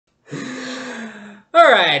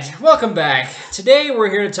Alright, welcome back. Today we're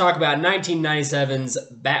here to talk about 1997's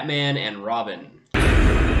Batman and Robin.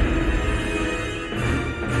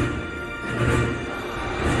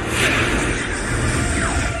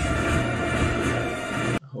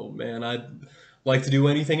 Oh man, I'd like to do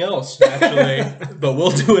anything else, actually. But we'll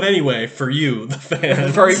do it anyway, for you, the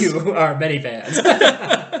fans. For you, our many fans.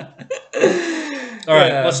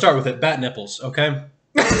 Alright, let's start with it. Bat nipples, okay?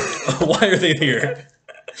 Why are they here?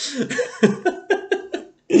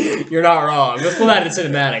 You're not wrong. Let's pull that in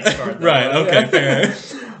cinematics part, though. Right, okay, fair.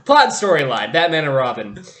 Plot and storyline, Batman and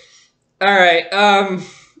Robin. Alright,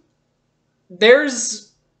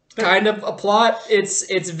 there's kind of a plot.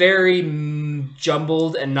 It's very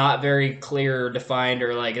jumbled and not very clear or defined,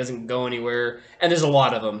 or like doesn't go anywhere. And there's a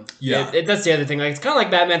lot of them. Yeah. That's the other thing. Like, it's kind of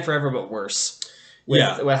like Batman Forever, but worse.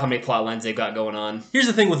 With how many plot lines they've got going on. Here's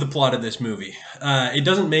the thing with the plot of this movie. It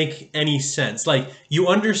doesn't make any sense. Like, you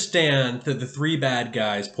understand that the three bad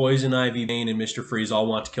guys, Poison Ivy, Bane, and Mr. Freeze, all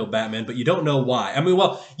want to kill Batman, but you don't know why. I mean,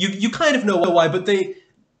 well, you kind of know why, but they...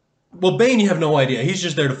 Well, Bane, you have no idea. He's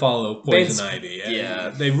just there to follow Poison Ivy. Yeah.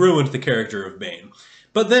 They ruined the character of Bane.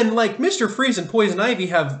 But then, like, Mr. Freeze and Poison Ivy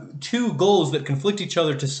have two goals that conflict each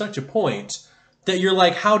other to such a point that you're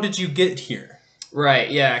like, how did you get here?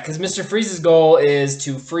 Right, yeah, because Mr. Freeze's goal is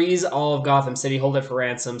to freeze all of Gotham City, hold it for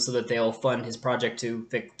ransom so that they'll fund his project to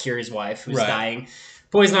cure his wife, who's dying.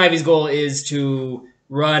 Poison Ivy's goal is to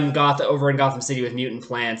run over in Gotham City with mutant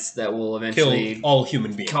plants that will eventually... Kill all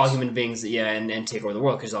human beings. Kill all human beings, yeah, and take over the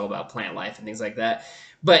world, because it's all about plant life and things like that.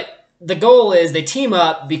 But the goal is they team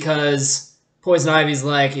up because Poison Ivy's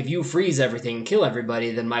like, if you freeze everything and kill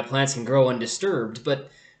everybody, then my plants can grow undisturbed, but...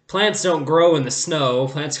 Plants don't grow in the snow.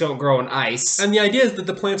 Plants don't grow in ice. And the idea is that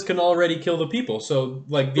the plants can already kill the people. So,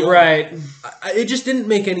 like... It just didn't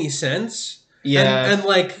make any sense. Yeah. And,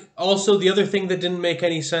 like, also the other thing that didn't make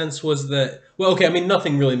any sense was that... Well, okay, I mean,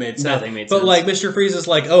 nothing really made sense. Nothing made sense. But, like, Mr. Freeze is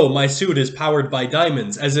like, oh, my suit is powered by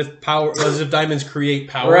diamonds. As if diamonds create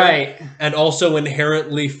power. Right. And also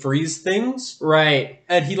inherently freeze things. Right.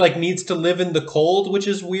 And he, like, needs to live in the cold, which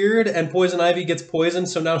is weird. And Poison Ivy gets poisoned,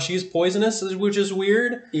 so now she's poisonous, which is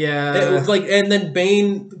weird. Yeah. And then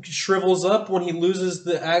Bane shrivels up when he loses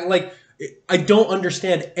the... Like... I don't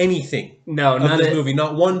understand anything of this movie.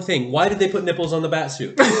 Not one thing. Why did they put nipples on the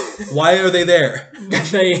Batsuit? Why are they there?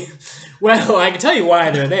 Well, I can tell you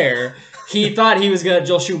why they're there. He thought he was going to...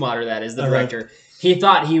 Joel Schumacher, that is, the director. He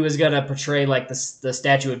thought he was going to portray, like, the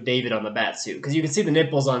statue of David on the Batsuit. Because you can see the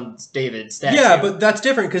nipples on David's statue. Yeah, but that's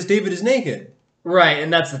different because David is naked. Right,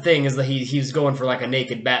 and that's the thing, is that he's going for, like, a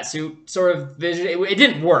naked Batsuit sort of vision. It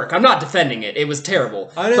didn't work. I'm not defending it. It was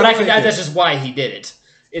terrible. That's just why he did it.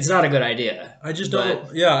 It's not a good idea. I just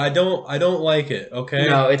don't... Yeah, I don't like it, okay?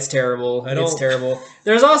 No, it's terrible. It's terrible.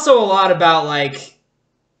 There's also a lot about, like...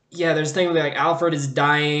 Yeah, there's a thing where, like, Alfred is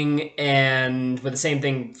dying, and... But the same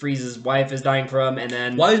thing Freeze's wife is dying from, and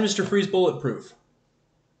then... Why is Mr. Freeze bulletproof?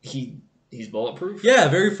 He's bulletproof? Yeah,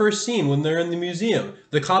 very first scene when they're in the museum.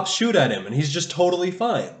 The cops shoot at him, and he's just totally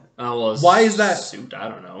fine. Oh, well, why is that? Suit? I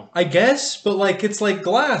don't know. I guess, but like it's like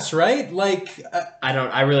glass, right? Like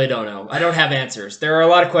I really don't know. I don't have answers. There are a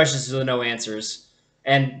lot of questions with no answers,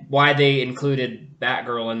 and why they included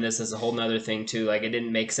Batgirl in this is a whole nother thing too. Like it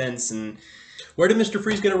didn't make sense. And where did Mr.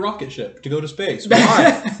 Freeze get a rocket ship to go to space?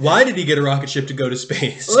 Why? Why did he get a rocket ship to go to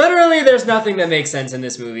space? Literally, there's nothing that makes sense in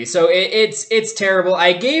this movie. So it's terrible.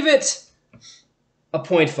 I gave it a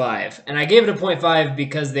 0.5, and I gave it a 0.5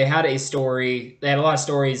 because they had a story. They had a lot of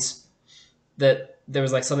stories that there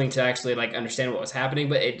was like something to actually like understand what was happening,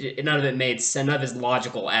 but none of it made sense. None of it is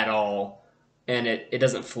logical at all, and it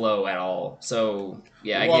doesn't flow at all. So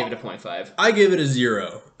yeah, I gave it a 0.5. I gave it a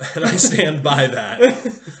 0, and I stand by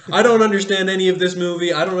that. I don't understand any of this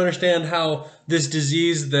movie. I don't understand how this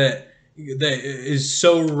disease that is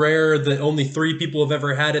so rare that only 3 people have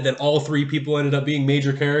ever had it, that all 3 people ended up being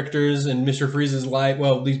major characters in Mr. Freeze's life,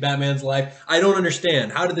 well, at least Batman's life. I don't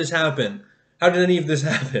understand. How did this happen? How did any of this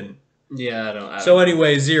happen? Yeah, I don't So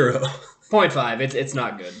anyway, 0. 0.5. It's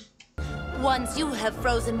not good. Once you have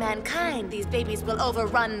frozen mankind, these babies will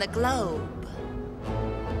overrun the globe.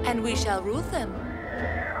 And we shall rule them.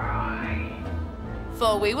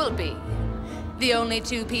 For we will be the only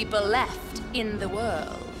 2 people left in the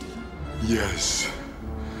world. Yes.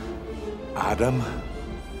 Adam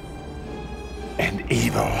and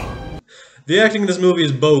evil. The acting in this movie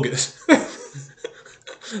is bogus.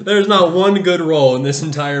 There's not one good role in this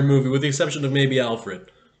entire movie, with the exception of maybe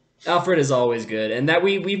Alfred. Alfred is always good, and that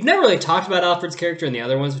we've never really talked about Alfred's character in the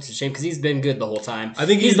other ones, which is a shame because he's been good the whole time. I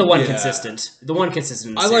think he's the one consistent. The one consistent.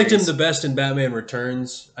 In the I liked him series. the best in Batman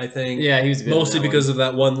Returns. I think. Yeah, he was good mostly in that because one. of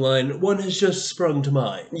that one line. One has just sprung to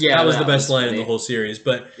mind. Yeah, that was that the best was line in funny. the whole series.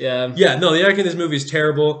 But Yeah. no, the acting in this movie is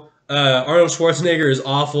terrible. Arnold Schwarzenegger is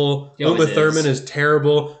awful. He always Uma Thurman is. is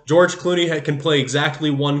terrible. George Clooney can play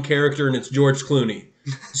exactly one character, and it's George Clooney.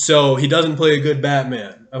 So he doesn't play a good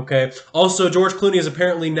Batman. Okay. Also, George Clooney has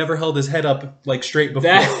apparently never held his head up like straight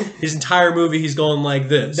before. His entire movie, he's going like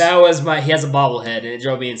this. That was he has a bobblehead, and it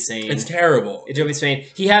drove me insane. It's terrible. It drove me insane.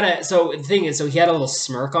 He had the thing is, he had a little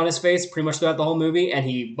smirk on his face pretty much throughout the whole movie, and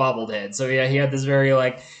he bobbled head. So yeah, he had this very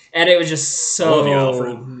and it was just I love you,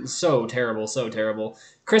 Alfred. so terrible, so terrible.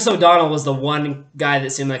 Chris O'Donnell was the one guy that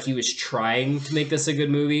seemed like he was trying to make this a good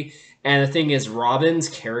movie. And the thing is, Robin's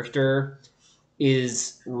character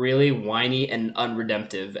is really whiny and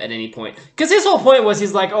unredemptive at any point. Because his whole point was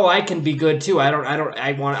he's like, oh, I can be good too.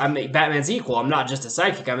 I'm Batman's equal. I'm not just a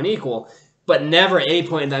sidekick. I'm an equal. But never at any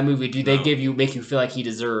point in that movie do they make you feel like he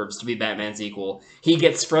deserves to be Batman's equal. He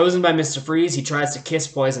gets frozen by Mr. Freeze. He tries to kiss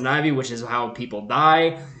Poison Ivy, which is how people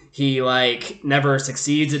die. He never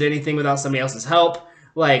succeeds at anything without somebody else's help.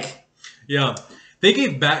 Yeah. They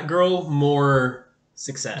gave Batgirl more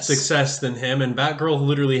Success than him, and Batgirl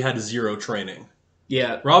literally had zero training.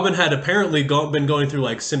 Yeah. Robin had apparently been going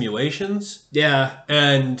through simulations Yeah.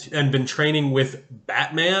 and been training with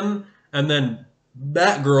Batman, and then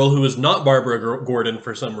Batgirl, who is not Barbara Gordon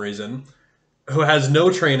for some reason, who has no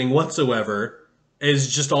training whatsoever,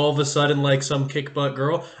 is just all of a sudden some kick butt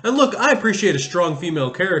girl. And look, I appreciate a strong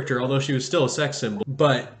female character, although she was still a sex symbol.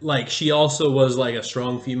 But she also was a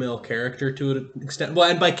strong female character to an extent. Well,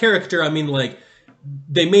 and by character I mean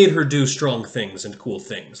they made her do strong things and cool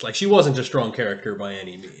things. She wasn't a strong character by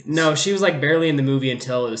any means. No, she was barely in the movie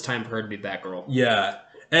until it was time for her to be Batgirl. Yeah.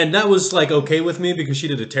 And that was okay with me because she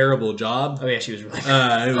did a terrible job. Oh yeah, she was really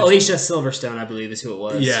bad. Alicia Silverstone, I believe, is who it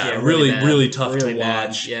was. Yeah, really really tough really to bad.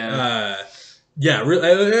 watch. Yeah.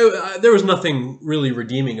 There was nothing really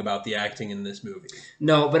redeeming about the acting in this movie.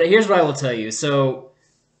 No, but here's what I will tell you. So,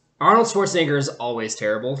 Arnold Schwarzenegger is always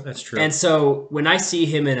terrible. That's true. And so, when I see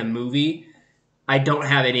him in a movie, I don't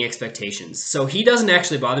have any expectations. So, he doesn't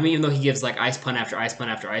actually bother me, even though he gives ice pun after ice pun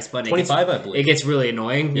after ice pun. 25, I believe. It gets really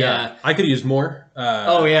annoying. Yeah. I could use more.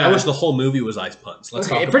 Oh, yeah. I wish the whole movie was ice puns. Let's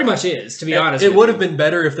talk It about pretty much is, to be honest. It would have been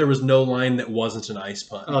better if there was no line that wasn't an ice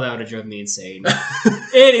pun. Oh, that would have driven me insane.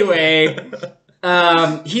 Anyway,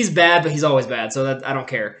 he's bad, but he's always bad, so I don't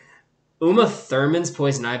care. Uma Thurman's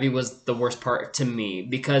Poison Ivy was the worst part to me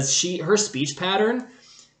because her speech pattern.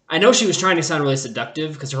 I know she was trying to sound really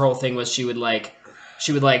seductive because her whole thing was she would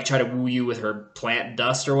try to woo you with her plant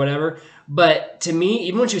dust or whatever. But to me,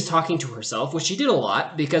 even when she was talking to herself, which she did a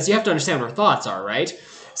lot, because you have to understand what her thoughts are, right?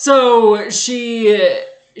 So she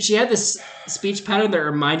had this speech pattern that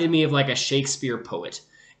reminded me of a Shakespeare poet.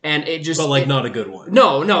 And it just... But not a good one.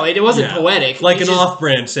 No, it wasn't poetic. An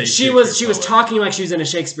off-brand Shakespeare She was talking like she was in a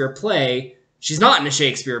Shakespeare play. She's not in a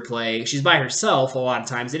Shakespeare play. She's by herself a lot of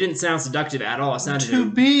times. It didn't sound seductive at all. It sounded... To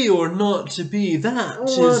be or not to be, that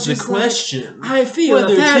is the question. I feel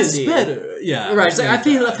whether a fancy. It is better. Yeah. Right, it's I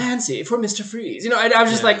feel a fancy for Mr. Freeze. I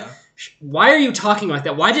was just why are you talking like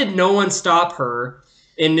that? Why did no one stop her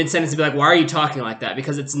in mid-sentence and be why are you talking like that?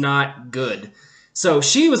 Because it's not good. So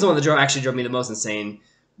she was the one that actually drove me the most insane.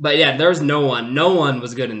 But yeah, there's no one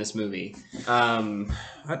was good in this movie. She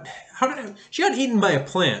got eaten by a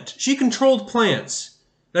plant. She controlled plants.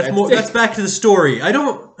 That's back to the story. I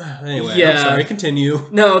don't... Anyway, Yeah. I'm sorry. Continue.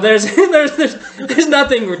 No, there's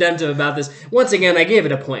nothing redemptive about this. Once again, I gave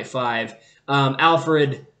it a 0.5.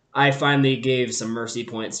 Alfred, I finally gave some mercy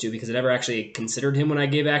points to because I never actually considered him when I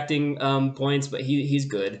gave acting points, but he's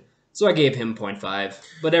good. So I gave him 0.5.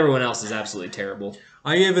 But everyone else is absolutely terrible.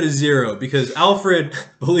 I gave it a 0 because Alfred,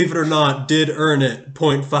 believe it or not, did earn it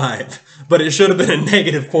 0.5. But it should have been a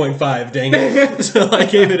negative 0.5, dang it. So I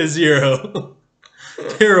gave it a 0.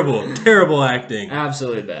 Terrible acting.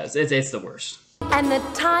 Absolutely best. It's the worst. And the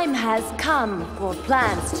time has come for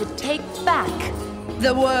plans to take back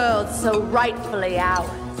the world so rightfully ours.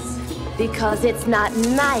 Because it's not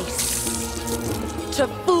nice to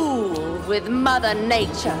fool with Mother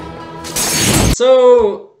Nature.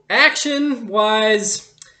 So...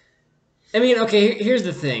 action-wise, here's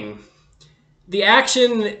the thing. The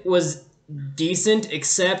action was decent,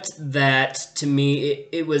 except that, to me,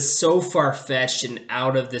 it was so far-fetched and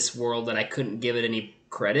out of this world that I couldn't give it any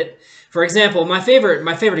credit. For example, my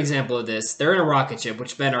favorite example of this, they're in a rocket ship,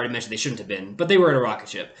 which Ben already mentioned they shouldn't have been, but they were in a rocket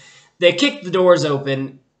ship. They kicked the doors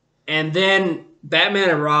open, and then Batman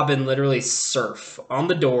and Robin literally surf on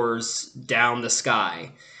the doors down the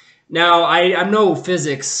sky. Now, I'm no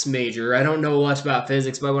physics major. I don't know much about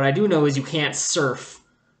physics, but what I do know is you can't surf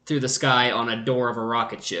through the sky on a door of a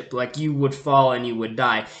rocket ship. Like, you would fall and you would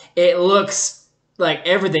die. It looks like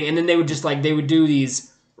everything. And then they would just, like, they would do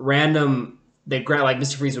these random... They'd grab, like,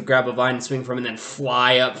 Mr. Freeze would grab a vine and swing from it and then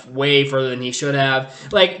fly up way further than he should have.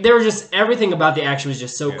 Like, there were just... Everything about the action was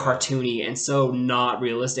just so cartoony and so not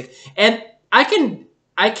realistic. And I can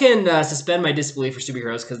suspend my disbelief for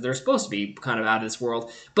superheroes because they're supposed to be kind of out of this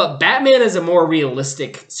world. But Batman is a more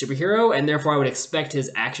realistic superhero, and therefore I would expect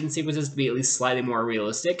his action sequences to be at least slightly more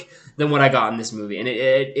realistic than what I got in this movie. And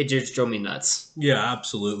it just drove me nuts. Yeah,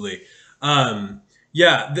 absolutely.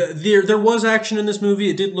 There was action in this movie.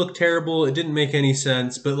 It did look terrible. It didn't make any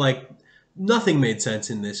sense. But, like, nothing made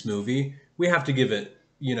sense in this movie. We have to give it,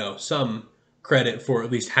 some credit for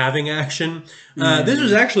at least having action. This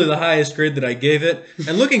was actually the highest grade that I gave it.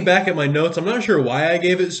 And looking back at my notes, I'm not sure why I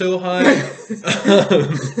gave it so high.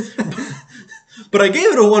 But I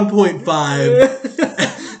gave it a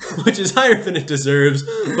 1.5, which is higher than it deserves.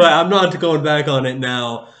 But I'm not going back on it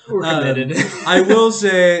now. We're committed. I will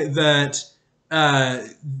say that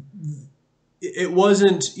it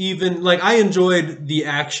wasn't even... Like, I enjoyed the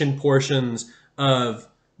action portions of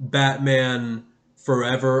Batman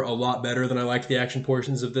Forever a lot better than I liked the action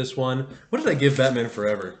portions of this one. What did I give Batman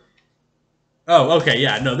Forever? Oh, okay,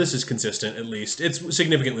 yeah, no, this is consistent, at least. It's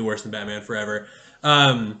significantly worse than Batman Forever.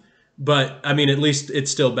 But, I mean, at least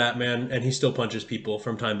it's still Batman, and he still punches people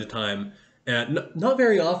from time to time. And not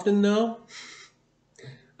very often, though.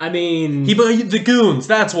 I mean... The goons,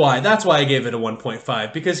 that's why. That's why I gave it a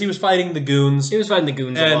 1.5, because he was fighting the goons. He was fighting the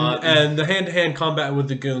goons a lot. And the hand-to-hand combat with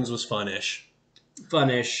the goons was fun-ish.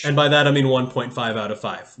 Fun-ish. And by that, I mean 1.5 out of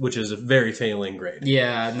 5, which is a very failing grade.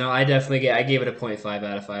 Yeah, no, I definitely gave it a 0.5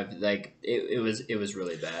 out of 5. Like, it was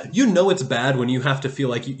really bad. You know it's bad when you have to feel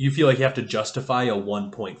like you feel like you have to justify a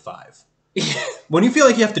 1.5. When you feel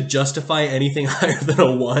like you have to justify anything higher than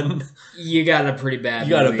a 1, you got a pretty bad movie.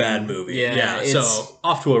 You got a bad movie. Yeah, so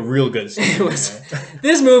off to a real good start.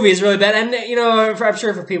 This movie is really bad, and I'm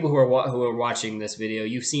sure for people who are watching this video,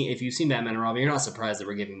 if you've seen Batman and Robin, you're not surprised that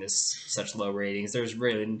we're giving this such low ratings. There's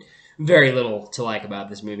really very little to like about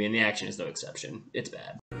this movie, and the action is no exception. It's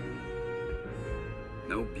bad.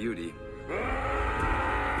 No beauty.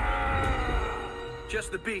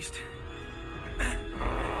 Just the beast.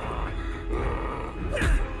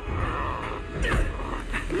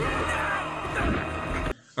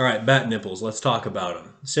 All right, Bat Nipples. Let's talk about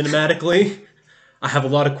them. Cinematically, I have a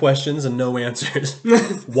lot of questions and no answers.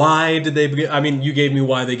 Why did they... I mean, you gave me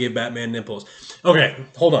why they gave Batman nipples. Okay,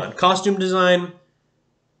 hold on. Costume design.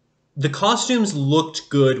 The costumes looked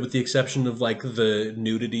good with the exception of, like, the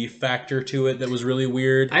nudity factor to it that was really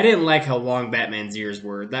weird. I didn't like how long Batman's ears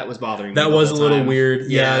were. That was bothering me. That was a little weird.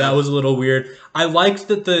 Yeah, that was a little weird. I liked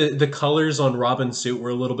that the colors on Robin's suit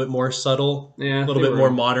were a little bit more subtle. Yeah, a little bit more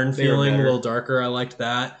modern feeling, a little darker. I liked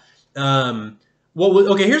that.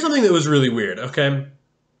 Okay, here's something that was really weird, okay?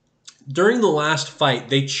 During the last fight,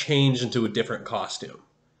 they changed into a different costume.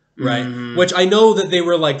 Right? Mm-hmm. Which I know that they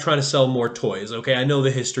were like trying to sell more toys, okay? I know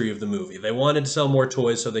the history of the movie. They wanted to sell more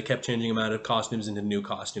toys, so they kept changing them out of costumes into new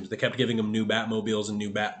costumes. They kept giving them new Batmobiles and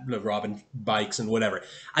new Robin bikes and whatever.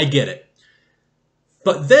 I get it.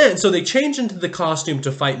 But then, so they change into the costume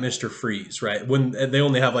to fight Mr. Freeze, right? When they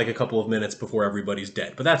only have like a couple of minutes before everybody's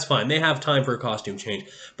dead. But that's fine. They have time for a costume change.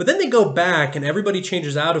 But then they go back and everybody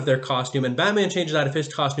changes out of their costume and Batman changes out of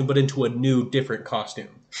his costume but into a new, different costume.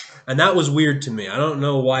 And that was weird to me. I don't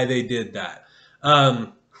know why they did that.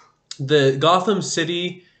 The Gotham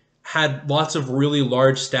City had lots of really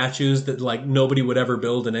large statues that like nobody would ever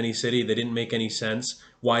build in any city. They didn't make any sense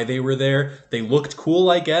why they were there. They looked cool,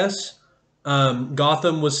 I guess.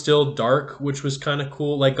 Gotham was still dark, which was kind of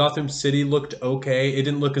cool. Like Gotham City looked okay. It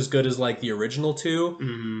didn't look as good as like the original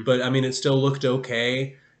two, but I mean it still looked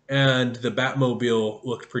okay. And the Batmobile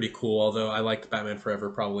looked pretty cool, although I liked Batman Forever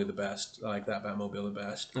probably the best. I like that Batmobile the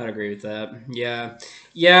best. I'd agree with that. Yeah.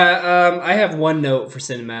 I have one note for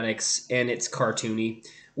cinematics, and it's cartoony,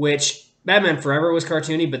 which Batman Forever was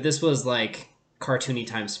cartoony, but this was like cartoony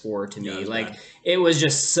times 4 to me. Like, it was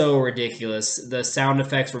just so ridiculous. The sound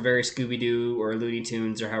effects were very Scooby-Doo or Looney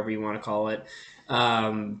Tunes or however you want to call it.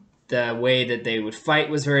 The way that they would fight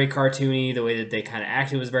was very cartoony. The way that they kind of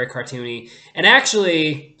acted was very cartoony. And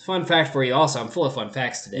actually, fun fact for you also, I'm full of fun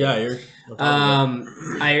facts today. Yeah, you're...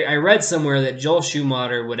 I read somewhere that Joel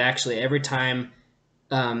Schumacher would actually, every time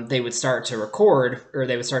they would start to record, or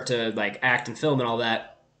they would start to like act and film and all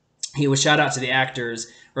that, he would shout out to the actors,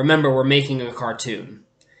 remember, we're making a cartoon.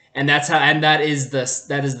 And that's how, and that is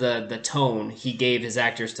the tone he gave his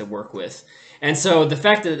actors to work with. And so the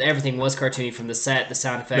fact that everything was cartoony from the set, the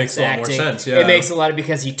sound effects, Makes the a lot more acting, sense, yeah. it makes a lot of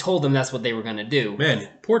because he told them that's what they were going to do. Man,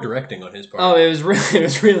 poor directing on his part. Oh, it was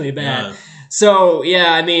really bad. Yeah. So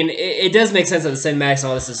yeah, I mean, it does make sense that the cinematics and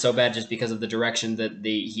all this is so bad just because of the direction that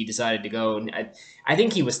he decided to go. And I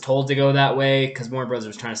think he was told to go that way because Warner Brothers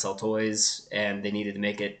was trying to sell toys and they needed to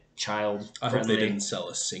make it child friendly. I hope they didn't sell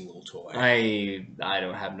a single toy. I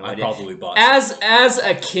don't have no idea. I probably bought as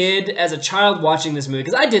a kid, as a child watching this movie,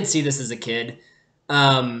 because I did see this as a kid.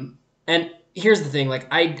 And here's the thing, like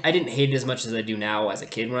I didn't hate it as much as I do now as a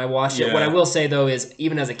kid when I watched it. Yeah. What I will say though is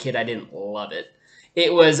even as a kid I didn't love it.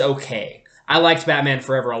 It was okay. I liked Batman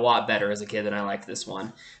Forever a lot better as a kid than I liked this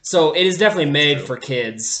one. So it is definitely made for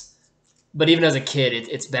kids. But even as a kid,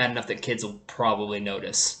 it's bad enough that kids will probably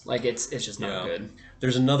notice. Like it's just not good.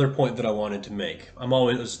 There's another point that I wanted to make. I'm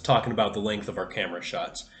always talking about the length of our camera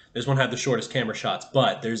shots. This one had the shortest camera shots,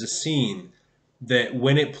 but there's a scene that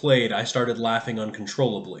when it played, I started laughing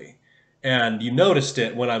uncontrollably. And you noticed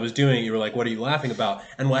it when I was doing it. You were like, what are you laughing about?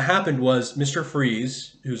 And what happened was Mr.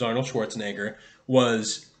 Freeze, who's Arnold Schwarzenegger,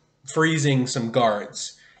 was freezing some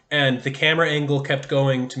guards. And the camera angle kept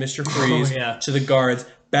going to Mr. Freeze, to the guards,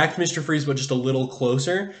 back to Mr. Freeze, but just a little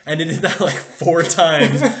closer. And it did that like 4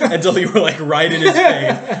 times until you were like right in his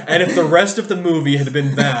face. And if the rest of the movie had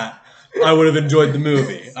been that, I would have enjoyed the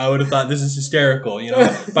movie. I would have thought this is hysterical, you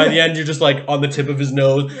know. By the end, you're just like on the tip of his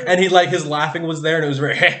nose, and he like his laughing was there, and it was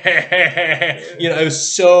very, you know, it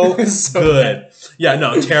was so good. Yeah,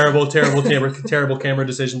 no, terrible camera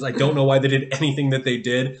decisions. I don't know why they did anything that they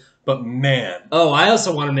did, but man. Oh, I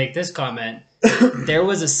also want to make this comment. There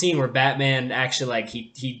was a scene where Batman actually like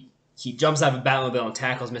he jumps out of a Batmobile and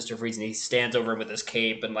tackles Mr. Freeze, and he stands over him with his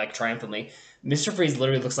cape and like triumphantly. Mr. Freeze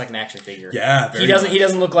literally looks like an action figure. Yeah, he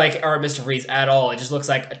doesn't look like our Mr. Freeze at all. It just looks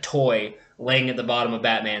like a toy laying at the bottom of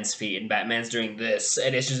Batman's feet, and Batman's doing this,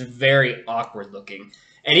 and it's just very awkward looking.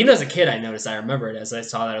 And even as a kid, I remember it as I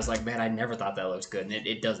saw that. I was like, man, I never thought that looked good, and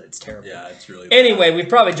it doesn't. It's terrible. Yeah, it's really bad. Anyway, we've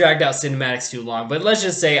probably dragged out cinematics too long, but let's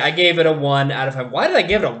just say I gave it a 1 out of 5. Why did I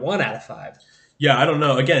give it a 1 out of 5? Yeah, I don't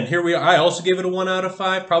know. Again, here we are. I also gave it a 1 out of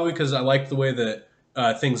 5, probably because I liked the way that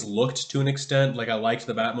things looked to an extent. Like I liked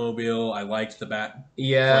the Batmobile. I liked the Bat.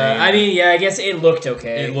 Yeah, plane. I mean, yeah, I guess it looked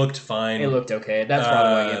okay. It looked fine. It looked okay. That's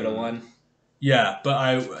probably why I gave it a 1. Yeah,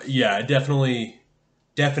 but it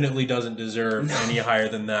definitely doesn't deserve any higher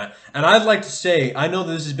than that. And I'd like to say, I know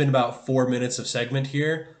that this has been about 4 minutes of segment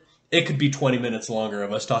here. It could be 20 minutes longer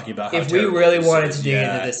of us talking about how if we terrible really this wanted is. to dig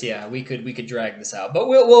into this, yeah, we could drag this out. But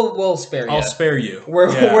we'll spare you. I'll spare you.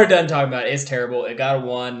 We're done talking about it. It's terrible. It got a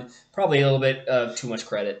 1. Probably a little bit of too much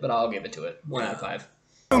credit, but I'll give it to it. 1 out of 5.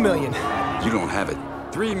 2 million. You don't have it.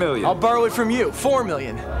 3 million. I'll borrow it from you. 4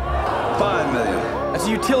 million. 5 million. That's a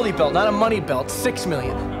utility belt, not a money belt. 6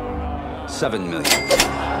 million. 7 million.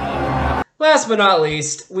 Last but not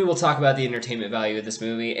least, we will talk about the entertainment value of this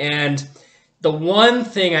movie. And the one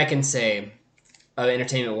thing I can say,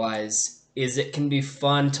 entertainment-wise, is it can be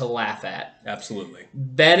fun to laugh at. Absolutely.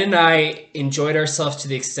 Ben and I enjoyed ourselves to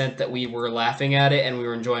the extent that we were laughing at it, and we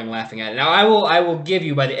were enjoying laughing at it. Now, I will give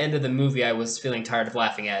you, by the end of the movie, I was feeling tired of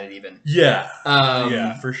laughing at it even. Yeah.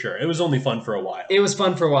 Yeah, for sure. It was only fun for a while. It was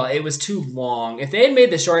fun for a while. It was too long. If they had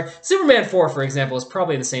made this short... Superman 4, for example, is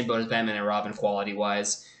probably in the same boat as Batman and Robin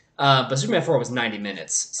quality-wise. But Superman 4 was 90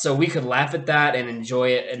 minutes. So we could laugh at that and enjoy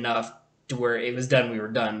it enough to where it was done, we were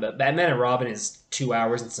done. But Batman and Robin is 2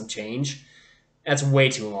 hours and some change. That's way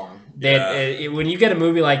too long. When you get a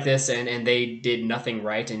movie like this and they did nothing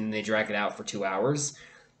right and they drag it out for 2 hours,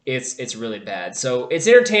 it's really bad. So it's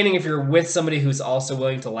entertaining if you're with somebody who's also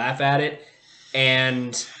willing to laugh at it,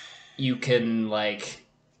 and you can, like,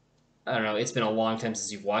 I don't know, it's been a long time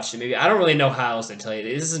since you've watched it. Maybe I don't really know how else to tell you.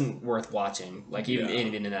 This isn't worth watching, like even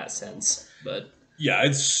in that sense. But yeah,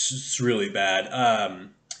 it's really bad.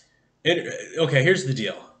 Okay, here's the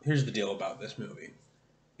deal. Here's the deal about this movie.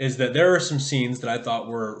 Is that there are some scenes that I thought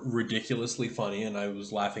were ridiculously funny, and I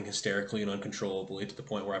was laughing hysterically and uncontrollably to the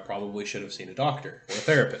point where I probably should have seen a doctor or a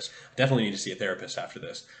therapist. I definitely need to see a therapist after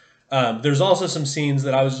this. There's also some scenes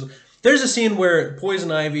that there's a scene where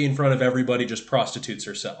Poison Ivy in front of everybody just prostitutes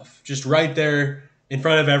herself. Just right there in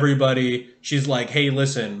front of everybody. She's like, hey,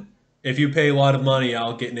 listen, if you pay a lot of money,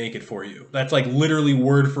 I'll get naked for you. That's like literally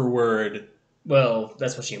word for word. Well,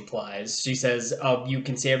 that's what she implies. She says, "Oh, you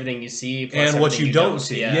can see everything you see, plus and what everything you don't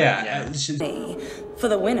see." Yeah. For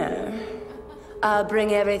the winner, I'll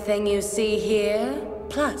bring everything you see here,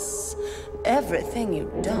 plus everything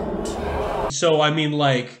you don't. So, I mean,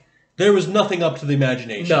 like, there was nothing up to the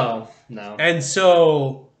imagination. No. And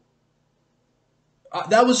so,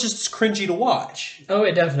 that was just cringy to watch. Oh,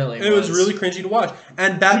 it definitely was. It was really cringy to watch.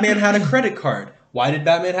 And Batman had a credit card. Why did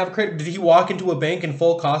Batman have a credit? Did he walk into a bank in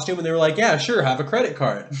full costume and they were like, yeah, sure, have a credit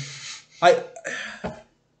card?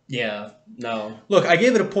 Yeah, no. Look, I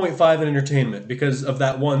gave it a 0.5 in entertainment because of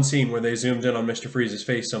that one scene where they zoomed in on Mr. Freeze's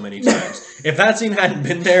face so many times. If that scene hadn't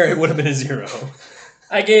been there, it would have been a 0.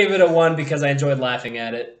 I gave it a 1 because I enjoyed laughing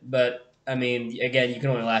at it. But, I mean, again, you can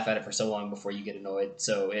only laugh at it for so long before you get annoyed.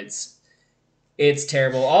 So it's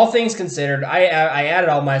terrible. All things considered, I added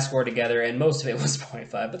all my score together, and most of it was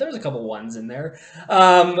 0.5. But there's a couple 1s in there.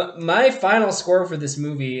 My final score for this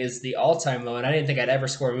movie is the all-time low, and I didn't think I'd ever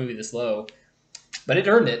score a movie this low. But it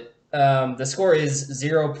earned it. The score is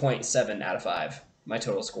 0.7 out of 5. My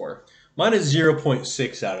total score. Mine is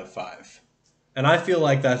 0.6 out of 5. And I feel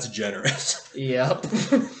like that's generous. Yep.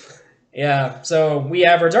 Yeah, so we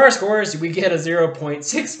average our scores. We get a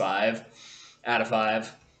 0.65 out of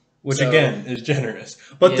 5. Which, again, is generous.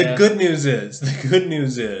 But Yeah. the good news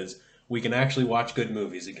is, we can actually watch good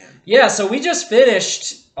movies again. Yeah, so we just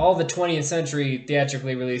finished all the 20th century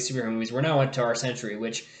theatrically released superhero movies. We're now into our century,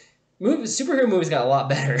 which... superhero movies got a lot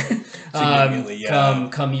better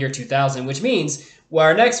come year 2000, which means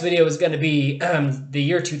our next video is going to be the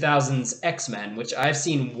year 2000's X-Men, which I've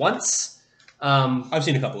seen once. I've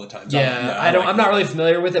seen a couple of times. I'm not really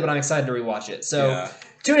familiar with it, but I'm excited to rewatch it. So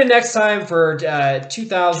tune in next time for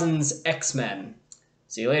 2000's X-Men.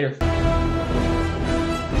 See you later.